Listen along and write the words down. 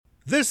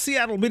This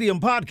Seattle Medium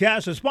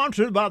podcast is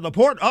sponsored by the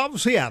Port of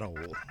Seattle.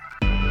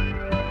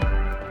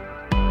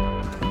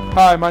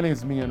 Hi, my name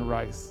is Mian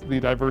Rice,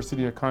 the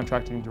Diversity and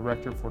Contracting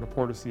Director for the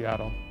Port of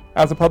Seattle.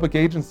 As a public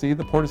agency,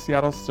 the Port of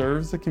Seattle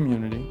serves the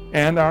community,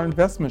 and our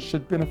investments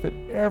should benefit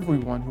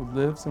everyone who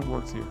lives and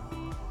works here.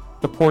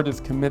 The Port is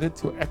committed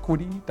to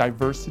equity,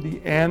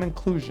 diversity, and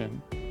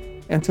inclusion,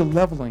 and to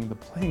leveling the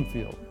playing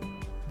field.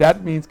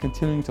 That means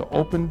continuing to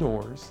open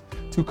doors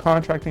to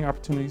contracting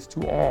opportunities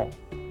to all,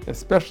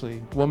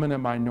 especially women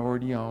and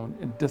minority-owned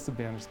and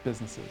disadvantaged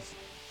businesses.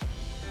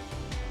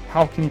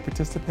 How can you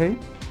participate?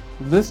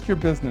 List your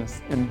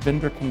business in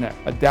Vendor Connect,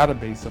 a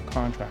database of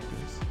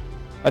contractors.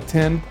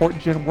 Attend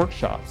PortGen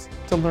workshops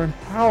to learn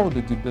how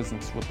to do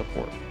business with the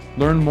Port.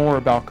 Learn more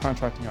about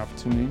contracting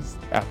opportunities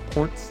at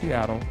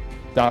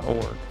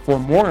portseattle.org. For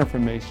more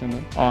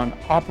information on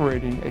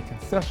operating a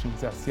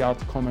concessions at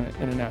Seattle-Tacoma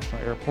International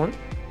Airport,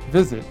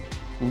 visit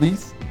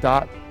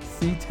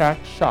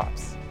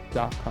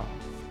lease.ctacshops.com.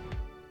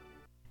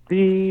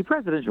 The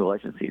presidential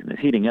election season is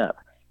heating up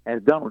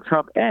as Donald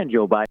Trump and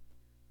Joe Biden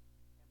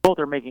both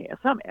are making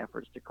some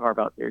efforts to carve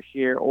out their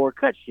share or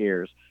cut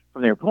shares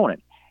from their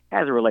opponent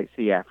as it relates to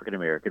the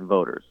African-American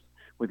voters.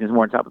 With this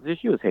morning's top of this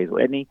issue is Hazel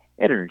Edney,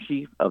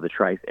 editor-in-chief of the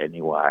Trice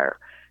Edney Wire.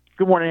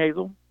 Good morning,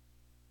 Hazel.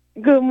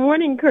 Good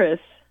morning, Chris.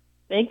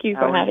 Thank you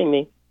for having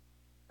me.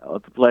 Oh,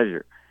 it's a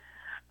pleasure.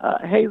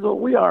 Hazel,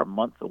 we are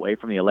months away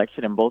from the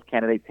election, and both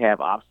candidates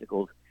have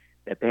obstacles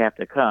that they have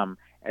to come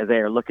as they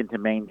are looking to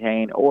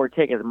maintain or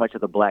take as much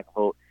of the black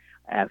vote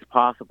as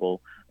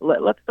possible.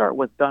 Let's start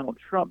with Donald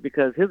Trump,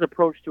 because his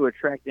approach to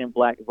attracting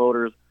black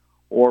voters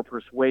or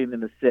persuading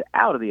them to sit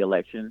out of the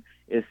election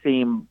is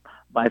seen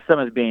by some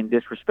as being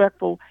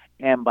disrespectful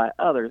and by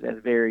others as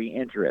very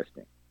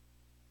interesting.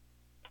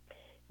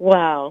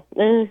 Wow.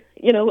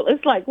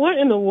 It's like, what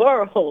in the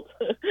world?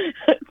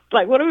 It's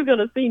like, what are we going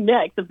to see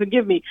next? And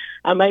forgive me,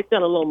 I might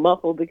sound a little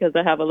muffled because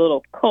I have a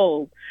little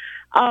cold.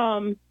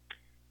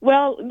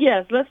 Well,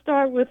 yes, let's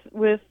start with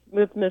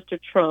Mr.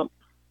 Trump.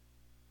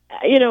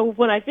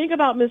 When I think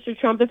about Mr.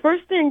 Trump, the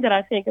first thing that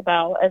I think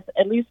about,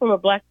 at least from a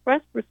black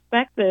press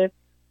perspective,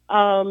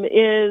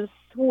 is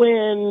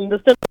when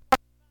the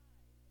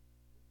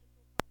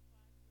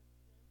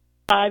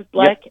 5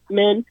 black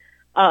men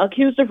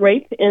accused of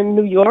rape in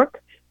New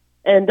York,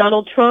 and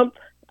Donald Trump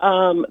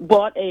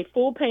bought a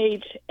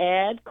full-page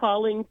ad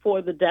calling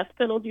for the death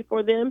penalty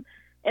for them,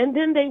 and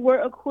then they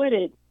were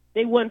acquitted.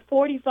 They won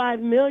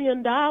 $45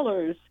 million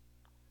or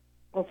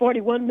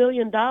 $41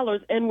 million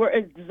and were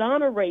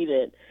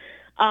exonerated.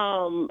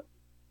 And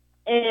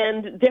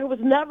there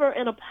was never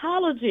an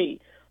apology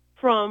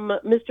from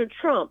Mr.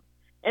 Trump.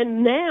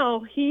 And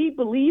now he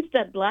believes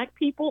that black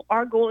people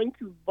are going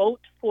to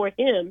vote for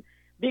him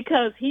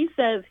because he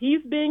says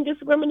he's being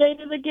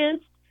discriminated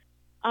against.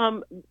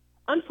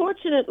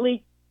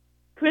 Unfortunately,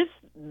 Chris,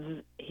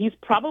 he's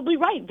probably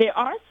right. There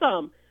are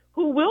some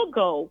who will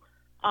go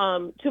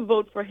to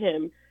vote for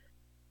him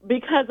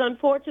because,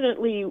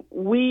 unfortunately,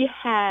 we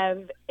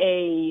have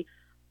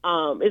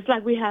it's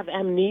like we have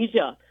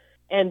amnesia.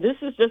 And this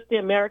is just the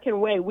American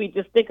way. We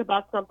just think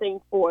about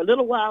something for a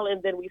little while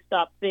and then we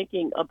stop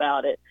thinking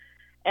about it.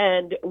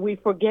 And we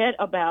forget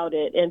about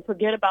it and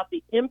forget about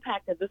the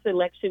impact that this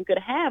election could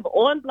have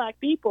on black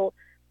people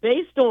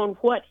based on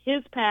what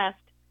his past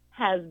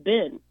has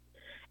been.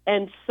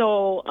 And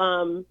so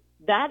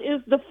that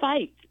is the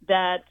fight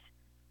that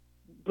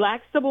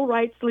black civil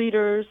rights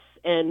leaders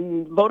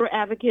and voter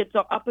advocates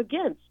are up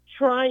against,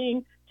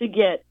 trying to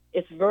get,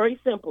 it's very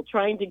simple,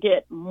 trying to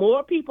get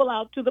more people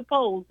out to the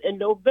polls in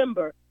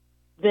November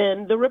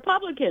than the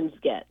Republicans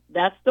get.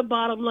 That's the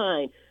bottom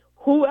line.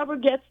 Whoever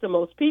gets the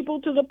most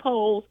people to the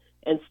polls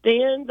and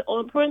stands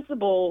on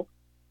principle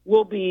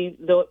will be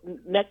the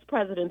next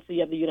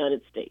presidency of the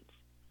United States.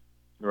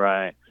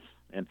 Right.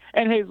 And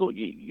Hazel,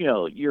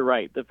 you're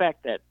right. The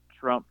fact that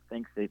Trump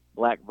thinks that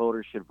black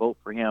voters should vote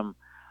for him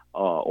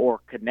or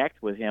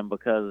connect with him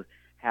because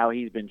how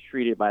he's been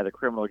treated by the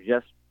criminal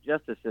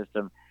justice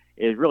system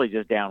is really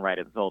just downright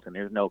insulting.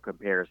 There's no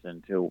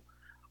comparison to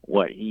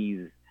what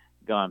he's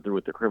gone through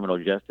with the criminal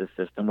justice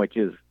system, which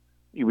is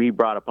he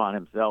brought upon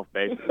himself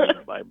basically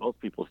by most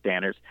people's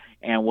standards,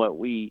 and what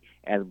we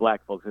as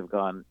black folks have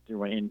gone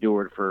through and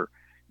endured for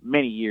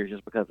many years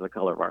just because of the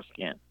color of our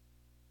skin.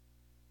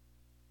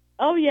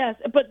 Oh, yes.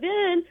 But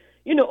then,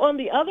 on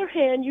the other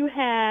hand, you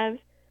have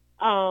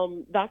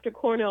Dr.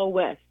 Cornel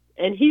West,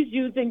 and he's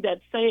using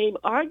that same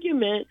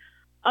argument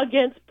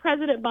against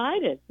President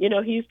Biden.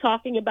 He's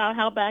talking about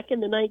how back in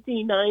the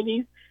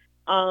 1990s,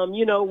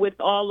 with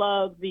all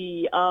of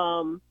the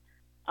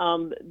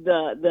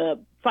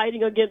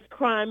fighting against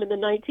crime in the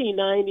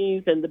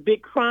 1990s and the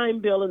big crime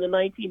bill in the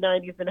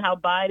 1990s and how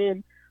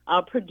Biden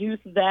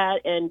produced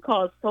that and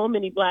caused so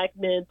many black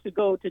men to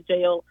go to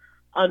jail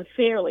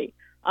unfairly.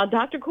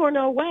 Dr.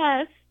 Cornel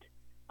West,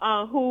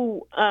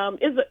 who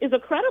is a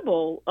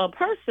credible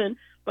person,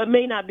 but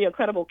may not be a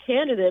credible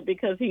candidate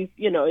because he's,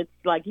 it's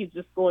like he's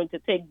just going to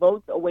take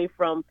votes away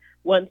from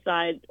one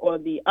side or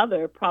the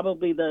other,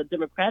 probably the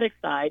Democratic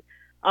side.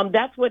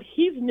 That's what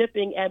he's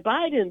nipping at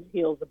Biden's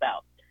heels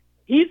about.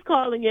 He's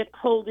calling it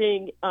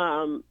holding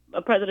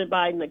President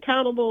Biden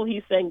accountable.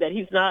 He's saying that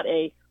he's not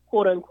a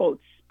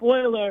quote-unquote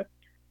spoiler.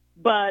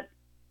 But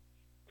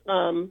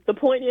the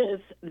point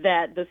is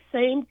that the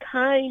same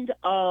kind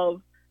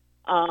of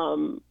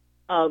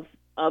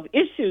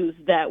issues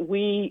that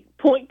we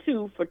point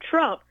to for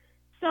Trump,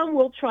 some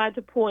will try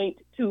to point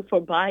to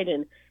for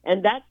Biden.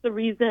 And that's the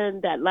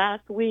reason that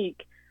last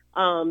week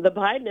the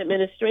Biden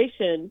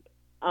administration,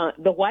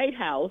 the White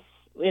House,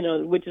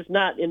 which is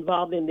not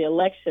involved in the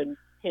election,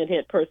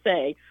 hint, per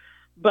se,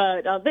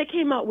 but they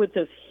came out with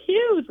this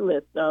huge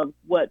list of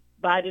what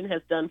Biden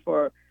has done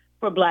for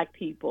Black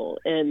people.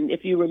 And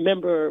if you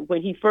remember,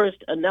 when he first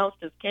announced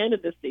his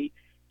candidacy,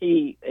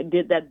 he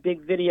did that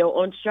big video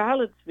on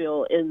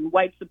Charlottesville and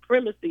white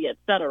supremacy, et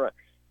cetera.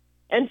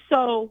 And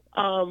so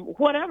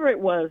whatever it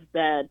was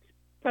that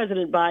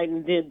President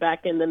Biden did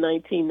back in the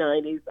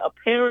 1990s,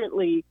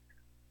 apparently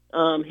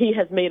he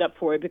has made up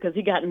for it because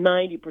he got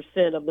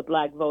 90% of the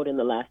Black vote in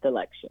the last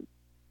election.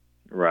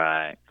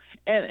 Right.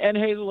 And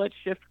Hazel, let's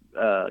shift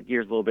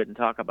gears a little bit and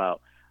talk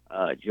about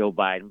Joe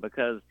Biden,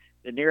 because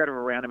the narrative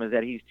around him is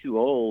that he's too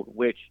old,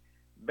 which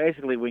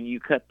basically, when you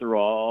cut through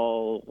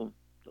all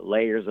the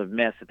layers of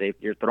mess that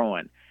you're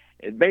throwing,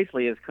 it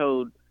basically is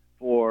code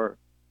for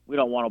we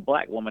don't want a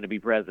Black woman to be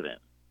president.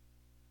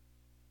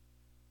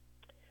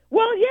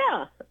 Well,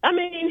 yeah. I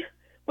mean,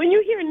 when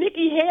you hear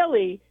Nikki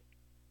Haley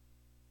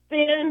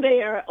stand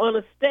there on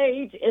a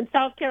stage in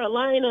South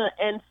Carolina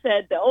and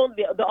said the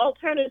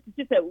alternative,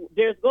 she said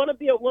there's going to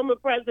be a woman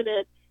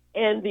president,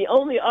 and the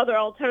only other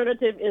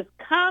alternative is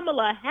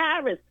Kamala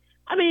Harris.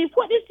 I mean,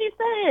 what is she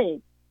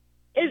saying?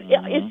 Is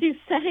she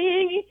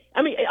saying?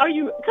 I mean,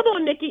 come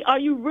on, Nikki? Are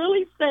you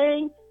really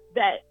saying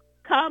that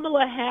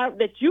Kamala Harris,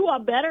 that you are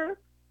better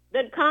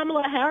than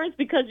Kamala Harris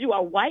because you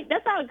are white?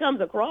 That's how it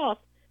comes across,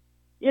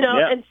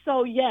 Yeah. And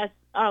so, yes,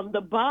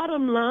 the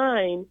bottom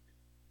line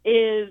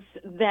is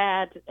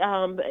that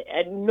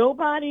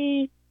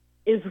nobody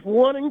is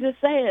wanting to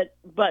say it,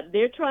 but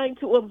they're trying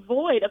to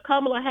avoid a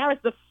Kamala Harris,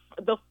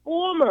 the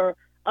former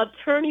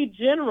Attorney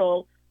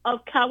General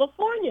of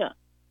California,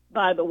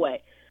 by the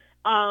way.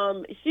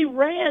 She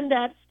ran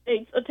that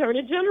state's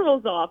Attorney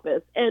General's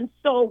office, and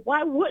so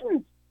why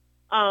wouldn't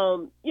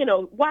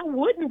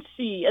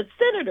she, a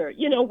senator,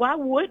 why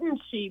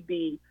wouldn't she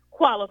be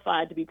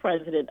qualified to be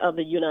president of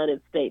the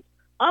United States,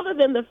 other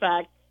than the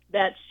fact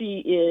that she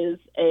is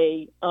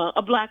a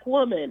Black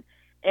woman?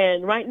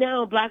 And right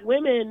now, Black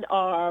women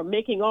are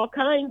making all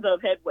kinds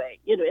of headway,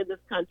 in this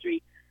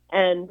country,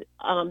 and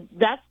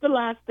that's the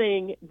last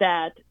thing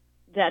that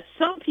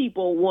some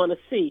people want to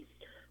see.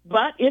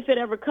 But if it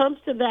ever comes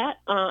to that,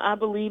 I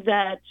believe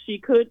that she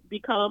could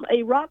become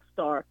a rock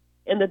star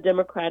in the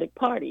Democratic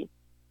Party.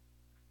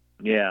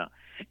 Yeah.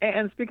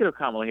 And speaking of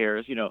Kamala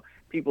Harris,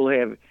 people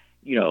have,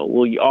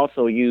 will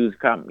also use,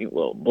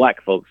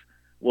 Black folks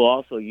will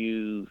also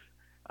use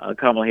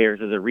Kamala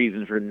Harris as a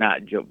reason for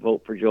not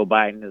vote for Joe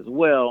Biden as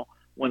well,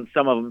 when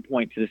some of them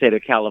point to the state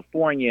of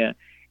California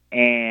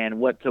and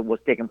what was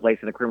taking place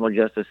in the criminal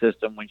justice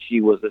system when she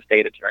was the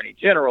state attorney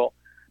general,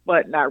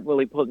 but not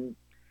really putting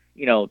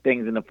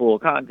things in the full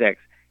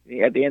context.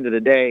 At the end of the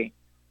day,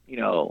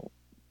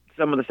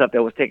 some of the stuff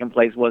that was taking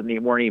place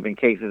weren't even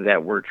cases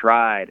that were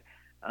tried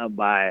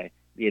by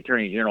the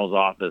Attorney General's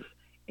office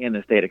in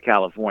the state of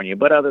California.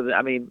 But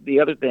the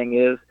other thing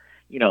is,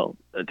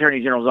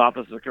 Attorney General's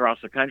offices across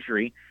the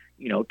country,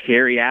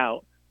 carry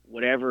out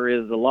whatever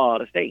is the law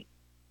of the state.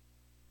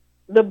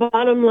 The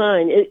bottom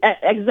line,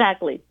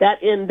 exactly.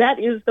 That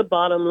is the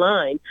bottom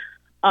line.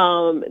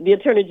 The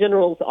Attorney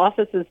General's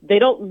offices, they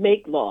don't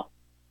make law.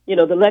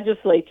 The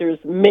legislatures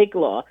make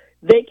law.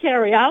 They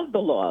carry out the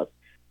laws.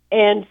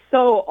 And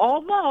so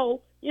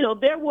although,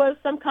 there was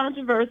some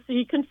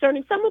controversy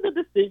concerning some of the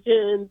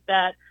decisions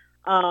that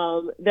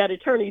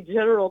Attorney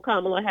General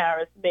Kamala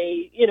Harris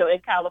made, in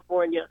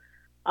California,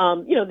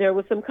 there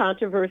was some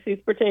controversies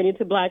pertaining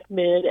to Black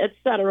men, et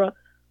cetera.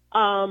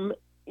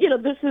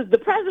 The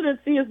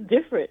presidency is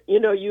different.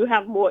 You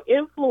have more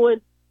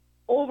influence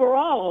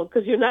overall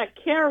because you're not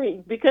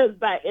carrying, because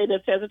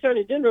as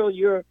Attorney General,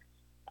 you're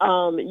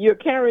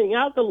carrying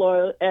out the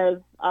law.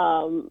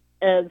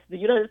 As the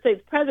United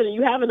States president,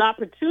 you have an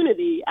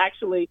opportunity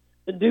actually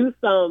to do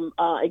some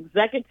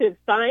executive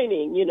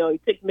signing,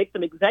 make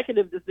some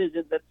executive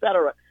decisions, et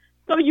cetera.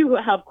 So you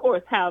of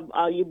course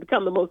you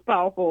become the most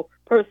powerful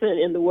person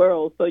in the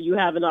world. So you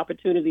have an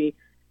opportunity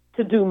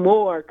to do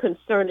more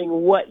concerning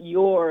what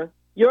your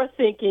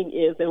thinking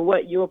is and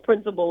what your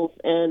principles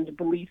and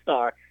beliefs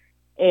are.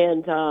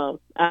 And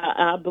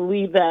I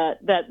believe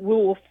that we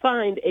will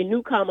find a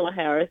new Kamala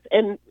Harris,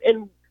 and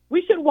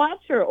we should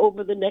watch her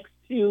over the next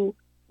few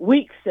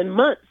weeks and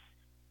months,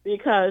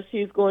 because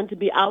she's going to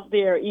be out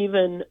there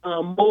even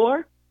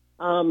more.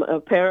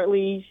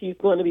 Apparently, she's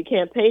going to be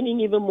campaigning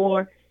even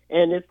more,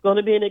 and it's going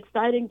to be an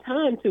exciting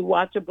time to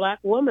watch a Black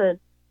woman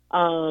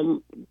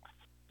run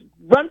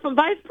for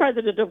vice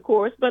president, of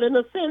course, but in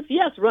a sense,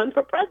 yes, run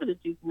for president.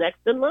 She's next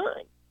in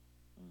line.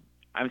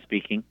 I'm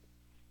speaking.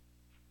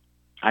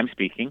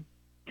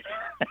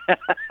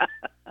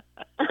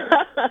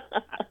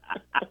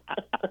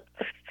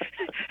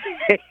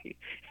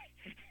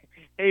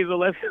 Hazel,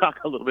 let's talk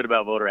a little bit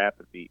about voter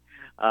apathy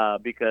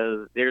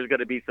because there's going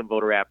to be some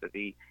voter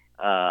apathy,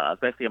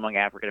 especially among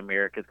African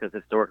Americans, because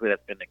historically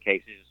that's been the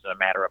case. It's just a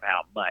matter of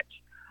how much.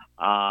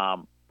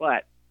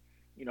 But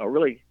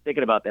really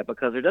thinking about that,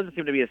 because there doesn't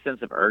seem to be a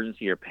sense of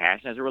urgency or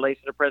passion as it relates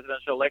to the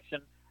presidential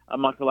election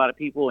amongst a lot of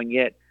people, and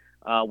yet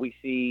we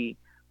see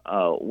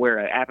where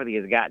apathy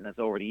has gotten us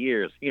over the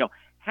years.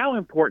 How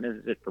important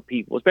is it for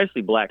people,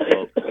 especially black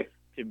folks,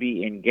 to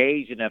be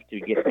engaged enough to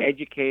get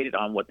educated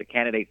on what the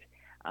candidates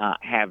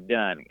have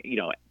done?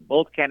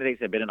 Both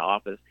candidates have been in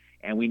office,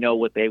 and we know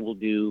what they will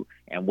do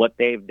and what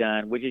they've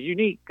done, which is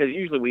unique because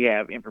usually we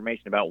have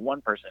information about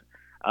one person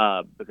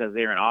because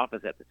they're in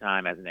office at the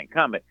time as an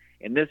incumbent.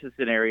 In this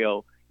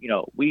scenario,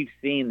 we've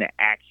seen the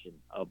action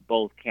of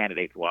both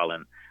candidates while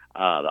in the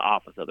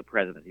office of the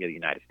presidency of the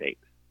United States.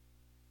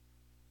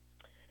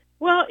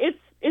 Well,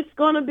 it's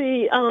going to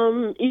be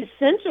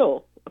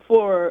essential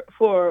for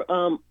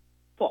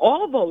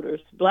all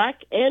voters,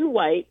 black and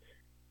white,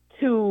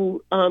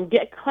 to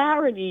get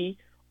clarity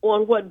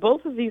on what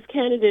both of these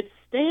candidates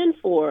stand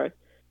for.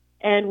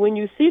 And when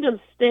you see them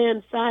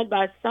stand side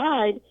by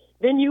side,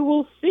 then you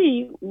will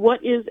see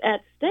what is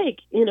at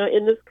stake, in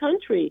this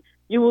country.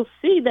 You will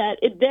see that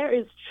there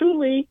is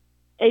truly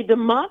a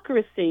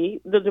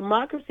democracy. The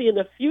democracy and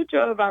the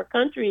future of our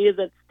country is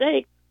at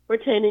stake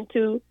pertaining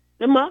to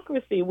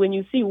democracy. When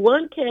you see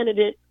one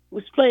candidate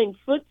who's playing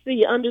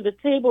footsie under the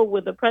table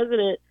with the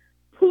President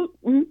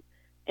Putin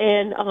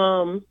and,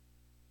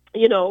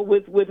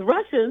 with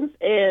Russians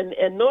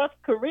and North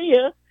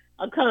Korea,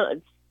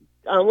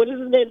 what is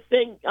his name,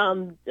 saying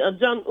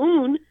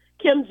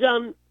Kim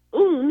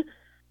Jong-un,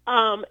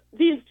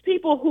 these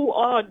people who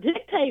are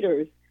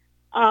dictators,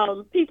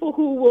 people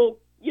who will,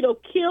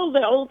 kill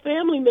their own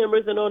family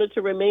members in order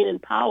to remain in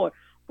power.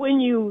 When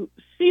you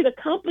see the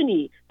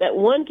company that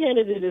one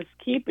candidate is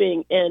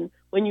keeping, and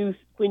when you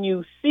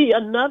see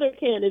another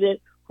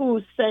candidate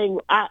who's saying,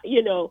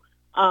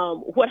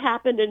 what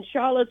happened in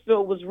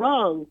Charlottesville was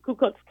wrong, Ku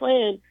Klux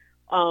Klan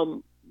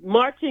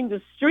marching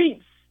the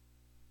streets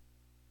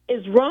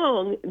is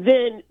wrong,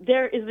 then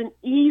there is an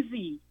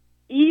easy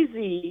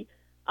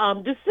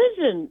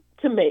decision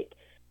to make.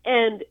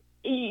 And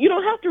you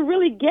don't have to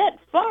really get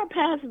far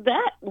past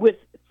that with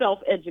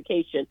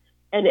self-education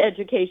and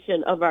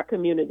education of our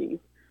communities.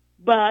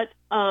 But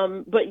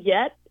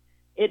yet,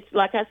 it's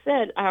like I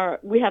said,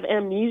 we have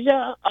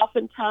amnesia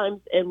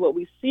oftentimes, and what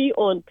we see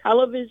on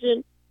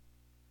television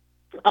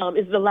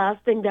is the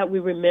last thing that we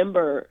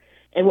remember.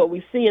 And what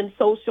we see in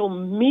social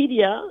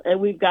media, and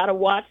we've got to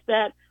watch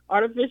that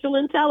artificial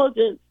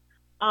intelligence,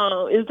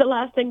 is the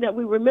last thing that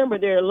we remember.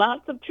 There are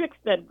lots of tricks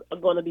that are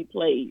going to be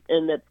played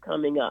and that's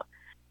coming up.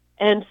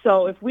 And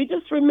so if we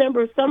just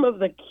remember some of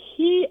the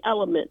key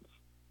elements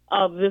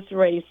of this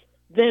race,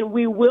 then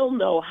we will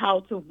know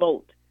how to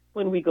vote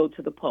when we go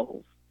to the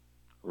polls.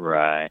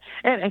 Right.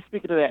 And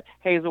speaking of that,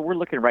 Hazel, we're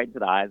looking right into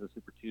the eyes of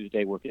Super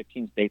Tuesday, where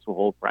 15 states will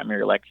hold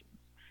primary elections.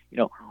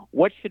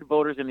 What should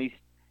voters in these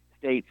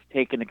states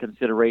take into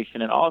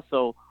consideration? And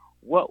also,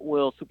 what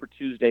will Super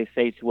Tuesday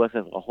say to us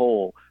as a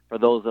whole for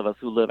those of us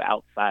who live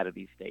outside of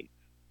these states?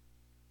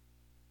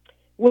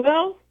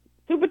 Well,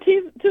 Super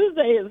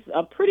Tuesday is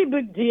a pretty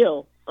big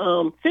deal.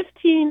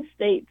 15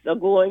 states are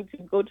going to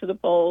go to the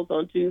polls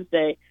on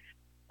Tuesday,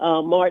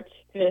 March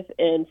 5th,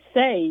 and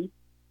say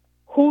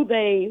who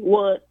they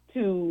want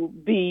to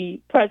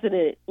be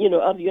president,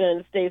 of the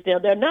United States. Now,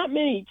 there are not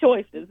many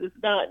choices. It's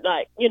not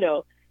like,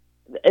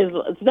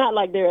 it's not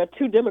like there are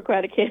two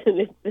Democratic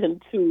candidates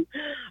and two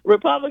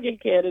Republican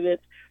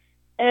candidates.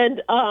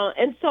 And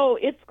so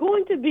it's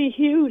going to be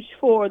huge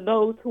for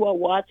those who are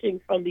watching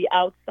from the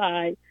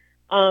outside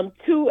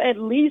to at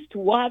least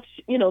watch,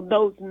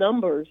 those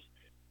numbers.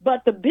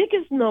 But the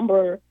biggest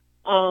number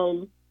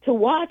to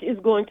watch is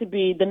going to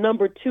be the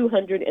number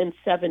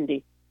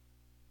 270.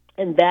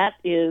 And that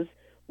is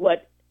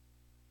what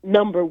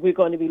number we're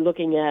going to be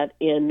looking at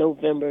in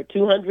November,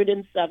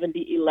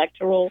 270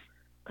 electoral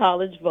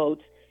college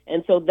votes.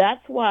 And so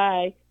that's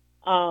why,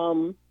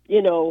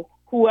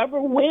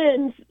 whoever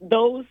wins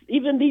those,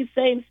 even these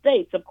same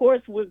states, of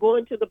course, we're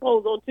going to the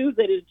polls on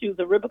Tuesday to choose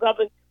the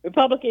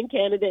Republican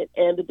candidate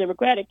and the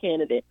Democratic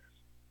candidate.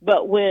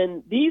 But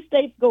when these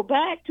states go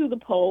back to the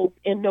polls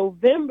in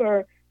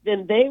November,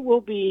 then they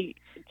will be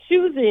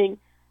choosing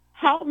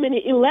how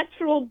many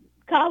electoral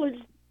college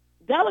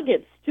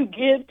delegates to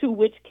give to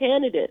which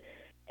candidate.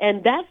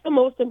 And that's the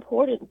most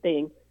important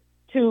thing.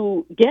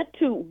 To get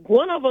to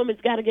one of them,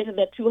 it's got to get to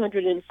that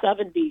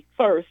 270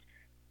 first.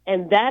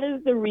 And that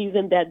is the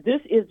reason that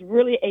this is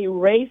really a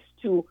race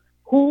to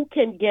who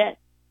can get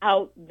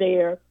out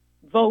their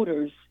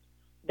voters.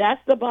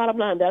 That's the bottom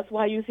line. That's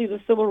why you see the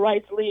civil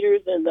rights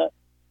leaders and the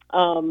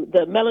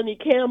Melanie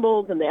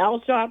Campbells and the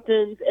Al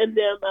Sharptons and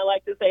them, I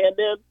like to say, and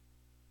them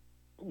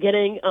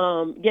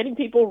getting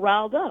people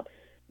riled up,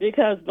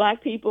 because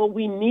black people,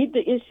 we need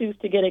the issues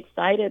to get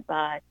excited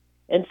by.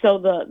 And so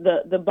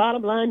the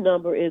bottom line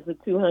number is the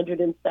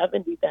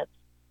 270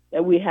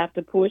 that we have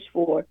to push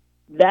for.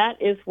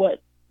 That is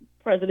what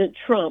President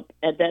Trump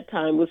at that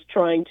time was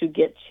trying to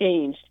get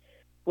changed.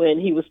 when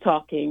he was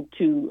talking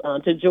to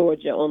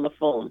Georgia on the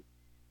phone.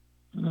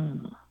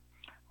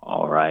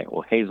 All right.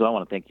 Well, Hazel, I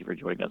want to thank you for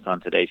joining us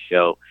on today's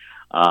show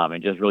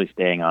and just really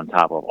staying on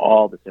top of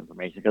all this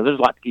information, because there's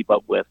a lot to keep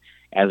up with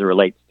as it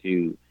relates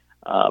to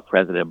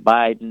President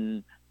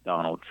Biden,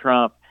 Donald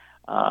Trump,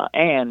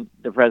 and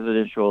the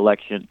presidential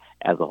election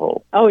as a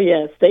whole. Oh,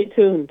 yes. Stay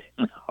tuned.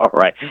 All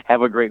right.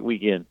 Have a great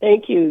weekend.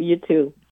 Thank you. You too.